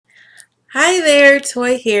Hi there,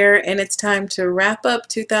 Toy here, and it's time to wrap up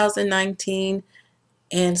 2019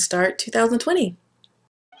 and start 2020.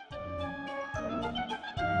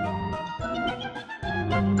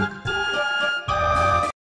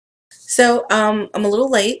 I'm a little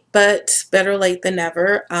late, but better late than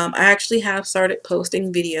never. I actually have started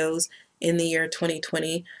posting videos in the year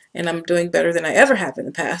 2020, and I'm doing better than I ever have in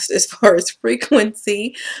the past as far as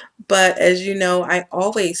frequency. But as you know, I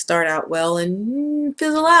always start out well and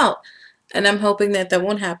fizzle out, and I'm hoping that that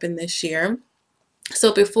won't happen this year.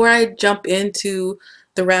 So before I jump into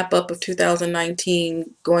the wrap up of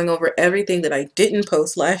 2019, going over everything that I didn't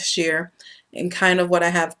post last year and kind of what I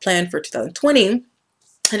have planned for 2020,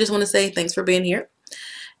 I just want to say thanks for being here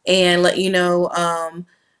and let you know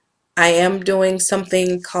I am doing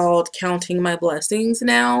something called Counting My Blessings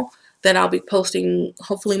now that I'll be posting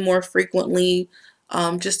hopefully more frequently,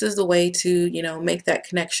 just as a way to, make that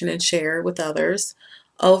connection and share with others.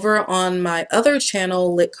 Over on my other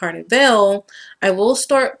channel, Lit Carnival, I will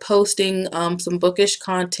start posting some bookish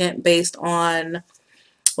content based on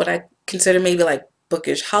what I consider maybe like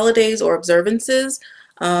bookish holidays or observances.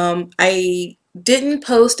 I didn't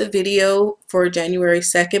post a video for January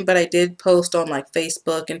 2nd, but I did post on like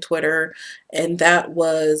Facebook and Twitter, and that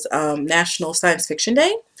was National Science Fiction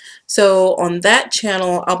Day. So on that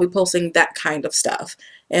channel, I'll be posting that kind of stuff.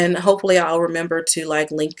 And hopefully I'll remember to like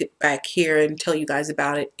link it back here and tell you guys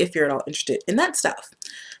about it if you're at all interested in that stuff.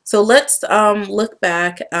 So let's look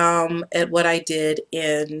back at what I did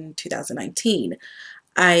in 2019.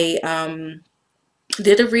 I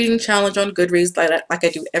did a reading challenge on Goodreads like I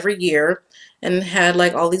do every year and had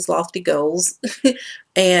like all these lofty goals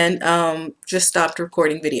and just stopped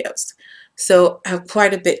recording videos. So I have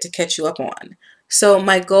quite a bit to catch you up on. So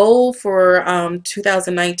my goal for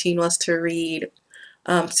 2019 was to read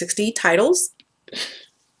 60 titles.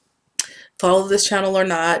 Follow this channel or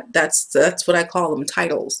not, that's what I call them,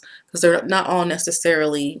 titles, because they're not all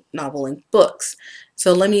necessarily novel-length books.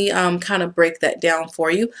 So let me kind of break that down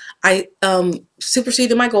for you. I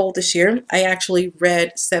superseded my goal this year. I actually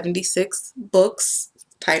read 76 books,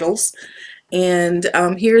 titles, and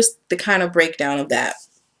here's the kind of breakdown of that.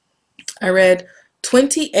 I read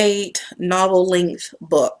 28 novel-length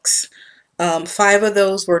books. 5 of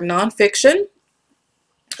those were nonfiction.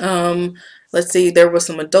 Let's see, there was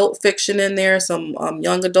some adult fiction in there, some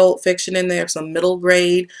young adult fiction in there, some middle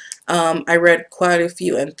grade. I read quite a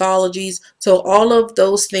few anthologies. So all of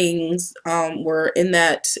those things were in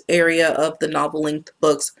that area of the novel-length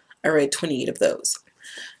books. I read 28 of those.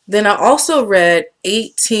 Then I also read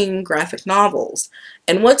 18 graphic novels.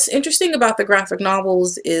 And what's interesting about the graphic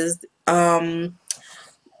novels is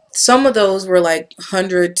some of those were like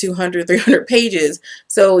 100, 200, 300 pages.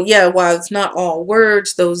 So yeah, while it's not all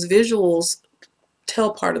words, those visuals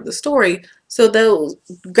tell part of the story. So those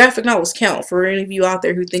graphic novels count for any of you out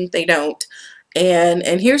there who think they don't. And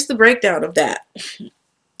here's the breakdown of that.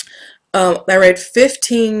 I read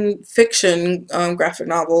 15 fiction graphic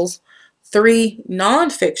novels, 3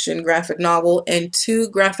 nonfiction graphic novel, and 2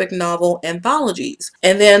 graphic novel anthologies.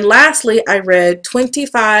 And then lastly, I read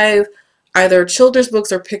 25 either children's books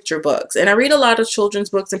or picture books. And I read a lot of children's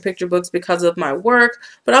books and picture books because of my work,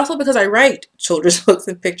 but also because I write children's books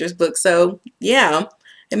and pictures books. So yeah,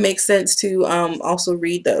 it makes sense to also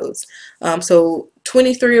read those. So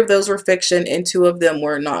 23 of those were fiction and 2 of them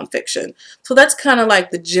were nonfiction. So that's kind of like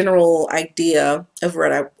the general idea of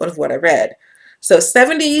what I read. So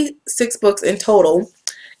 76 books in total.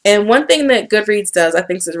 And one thing that Goodreads does, I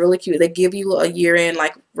think, is really cute. They give you a year-end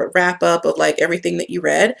like wrap up of like everything that you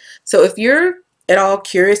read. So if you're at all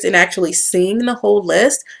curious in actually seeing the whole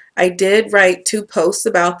list, I did write 2 posts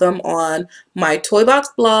about them on my Toy Box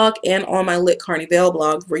blog and on my Lit Carnival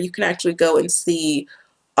blog, where you can actually go and see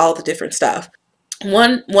all the different stuff.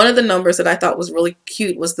 One of the numbers that I thought was really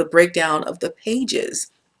cute was the breakdown of the pages.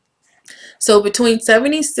 So between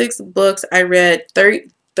 76 books, I read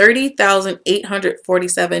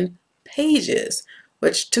 30,847 pages,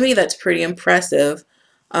 which to me that's pretty impressive.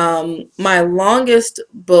 My longest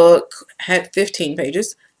book had 15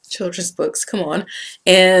 pages. Children's books, come on.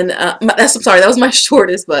 And I'm sorry, that was my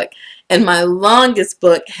shortest book. And my longest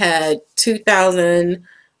book had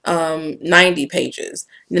 2,090 pages.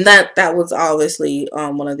 And that was obviously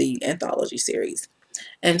one of the anthology series.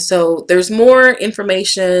 And so there's more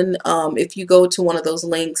information if you go to one of those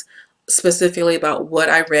links specifically about what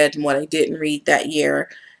I read and what I didn't read that year.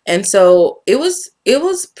 And so it was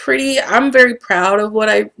pretty, I'm very proud of what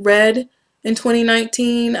I read in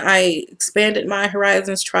 2019. I expanded my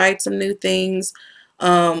horizons, tried some new things,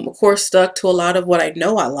 of course stuck to a lot of what I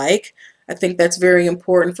know I like. I think that's very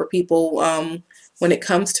important for people when it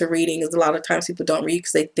comes to reading is a lot of times people don't read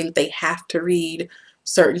because they think they have to read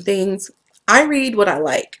certain things. I read what I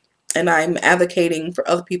like, and I'm advocating for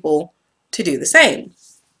other people to do the same.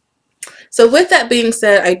 So with that being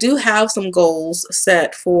said, I do have some goals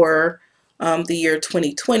set for the year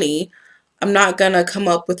 2020. I'm not going to come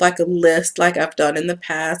up with like a list like I've done in the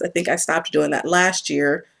past. I think I stopped doing that last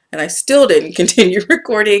year and I still didn't continue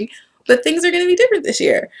recording, but things are going to be different this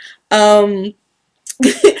year. Um,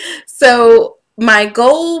 so my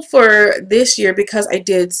goal for this year, because I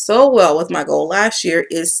did so well with my goal last year,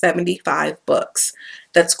 is 75 books.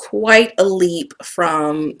 That's quite a leap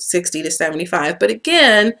from 60 to 75. But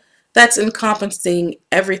again, that's encompassing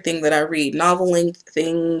everything that I read. Novel length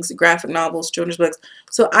things, graphic novels, children's books.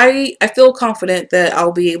 So I feel confident that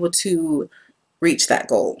I'll be able to reach that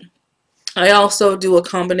goal. I also do a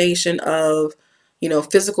combination of,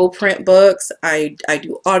 physical print books. I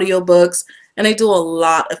do audiobooks, and I do a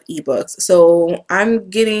lot of ebooks. So I'm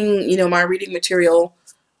getting, my reading material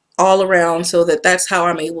all around so that that's how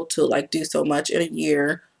I'm able to like do so much in a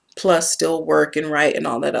year, plus still work and write and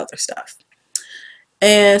all that other stuff.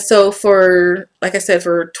 And so for, like I said,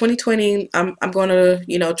 for 2020, I'm going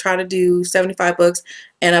to, try to do 75 books.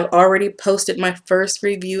 And I've already posted my first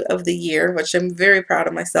review of the year, which I'm very proud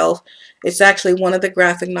of myself. It's actually one of the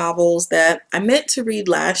graphic novels that I meant to read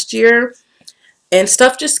last year, and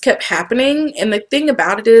stuff just kept happening. And the thing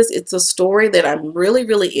about it is it's a story that I'm really,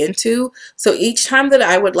 really into. So each time that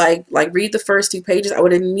I would like read the first 2 pages, I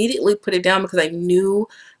would immediately put it down because I knew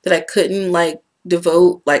that I couldn't like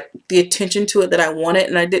devote like the attention to it that I wanted,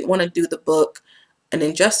 and I didn't want to do the book an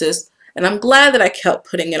injustice. And I'm glad that I kept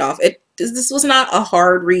putting it off. This was not a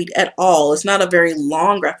hard read at all. It's not a very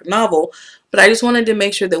long graphic novel, but I just wanted to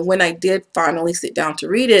make sure that when I did finally sit down to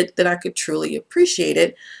read it, that I could truly appreciate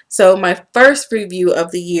it. So my first review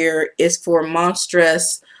of the year is for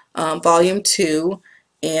Monstress Volume 2,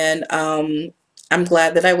 and I'm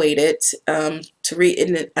glad that I waited to read it.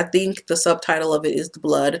 And I think the subtitle of it is The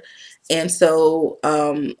Blood. And so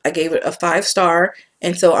I gave it a 5-star,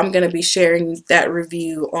 and so I'm going to be sharing that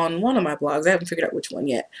review on one of my blogs. I haven't figured out which one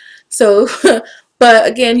yet. So, but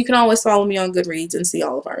again, you can always follow me on Goodreads and see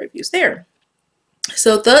all of our reviews there.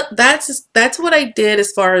 So that's what I did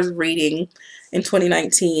as far as reading in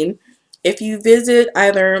 2019. If you visit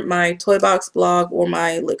either my Toy Box blog or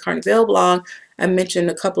my Lit Carnival blog, I mentioned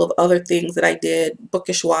a couple of other things that I did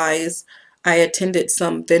bookish wise. I attended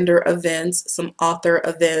some vendor events, some author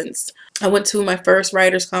events. I went to my first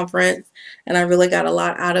writers conference, and I really got a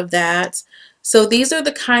lot out of that. So these are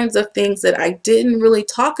the kinds of things that I didn't really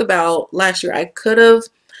talk about last year. I could have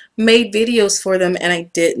made videos for them and I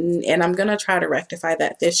didn't, and I'm gonna try to rectify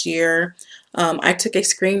that this year. I took a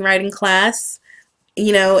screenwriting class,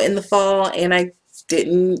 in the fall, and I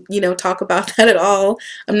didn't, talk about that at all.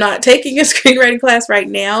 I'm not taking a screenwriting class right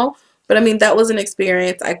now, but I mean, that was an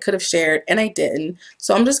experience I could have shared and I didn't.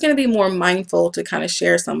 So I'm just going to be more mindful to kind of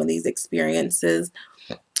share some of these experiences,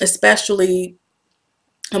 especially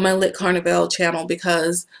on my Lit Carnival channel,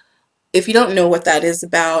 because if you don't know what that is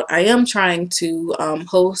about, I am trying to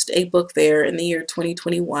host a book fair in the year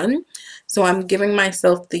 2021. So I'm giving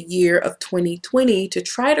myself the year of 2020 to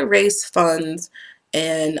try to raise funds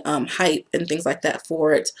and hype and things like that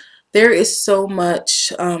for it. There is so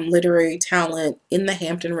much literary talent in the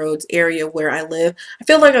Hampton Roads area where I live. I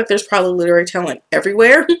feel like there's probably literary talent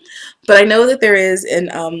everywhere, but I know that there is in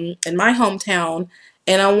my hometown,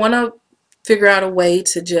 and I want to figure out a way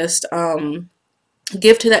to just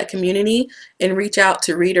give to that community and reach out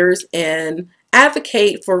to readers and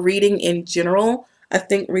advocate for reading in general. I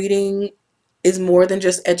think reading is more than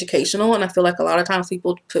just educational, and I feel like a lot of times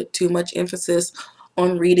people put too much emphasis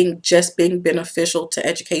on reading just being beneficial to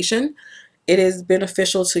education. It is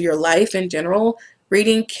beneficial to your life in general.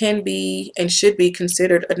 Reading can be and should be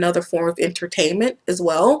considered another form of entertainment as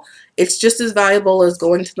well. It's just as valuable as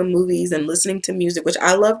going to the movies and listening to music, which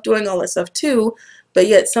I love doing all that stuff too, but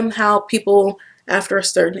yet somehow people after a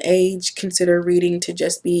certain age consider reading to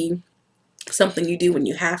just be something you do when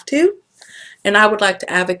you have to. And I would like to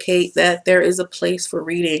advocate that there is a place for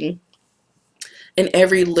reading in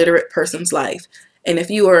every literate person's life. And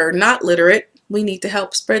if you are not literate, we need to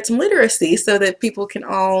help spread some literacy so that people can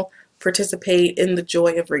all participate in the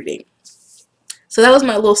joy of reading. So that was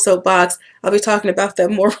my little soapbox. I'll be talking about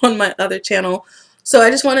that more on my other channel. So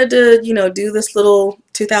I just wanted to, do this little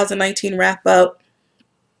 2019 wrap up.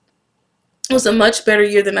 It was a much better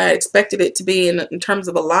year than I expected it to be in terms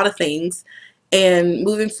of a lot of things. And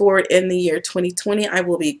moving forward in the year 2020, I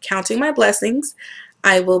will be counting my blessings.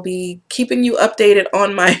 I will be keeping you updated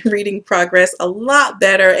on my reading progress a lot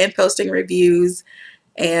better and posting reviews,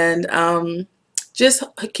 and just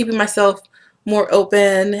keeping myself more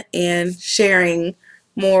open and sharing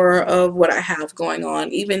more of what I have going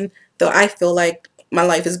on, even though I feel like my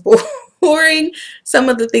life is boring. Some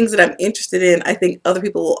of the things that I'm interested in, I think other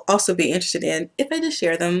people will also be interested in if I just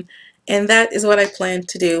share them. And that is what I plan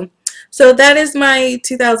to do. So that is my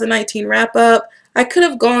 2019 wrap up. I could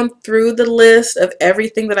have gone through the list of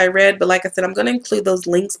everything that I read, but like I said, I'm going to include those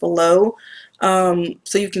links below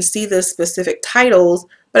so you can see the specific titles.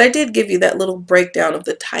 But I did give you that little breakdown of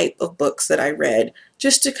the type of books that I read,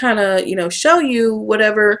 just to kind of, show you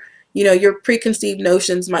whatever, your preconceived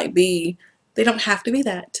notions might be. They don't have to be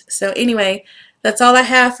that. So anyway, that's all I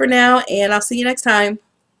have for now, and I'll see you next time.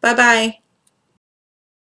 Bye-bye.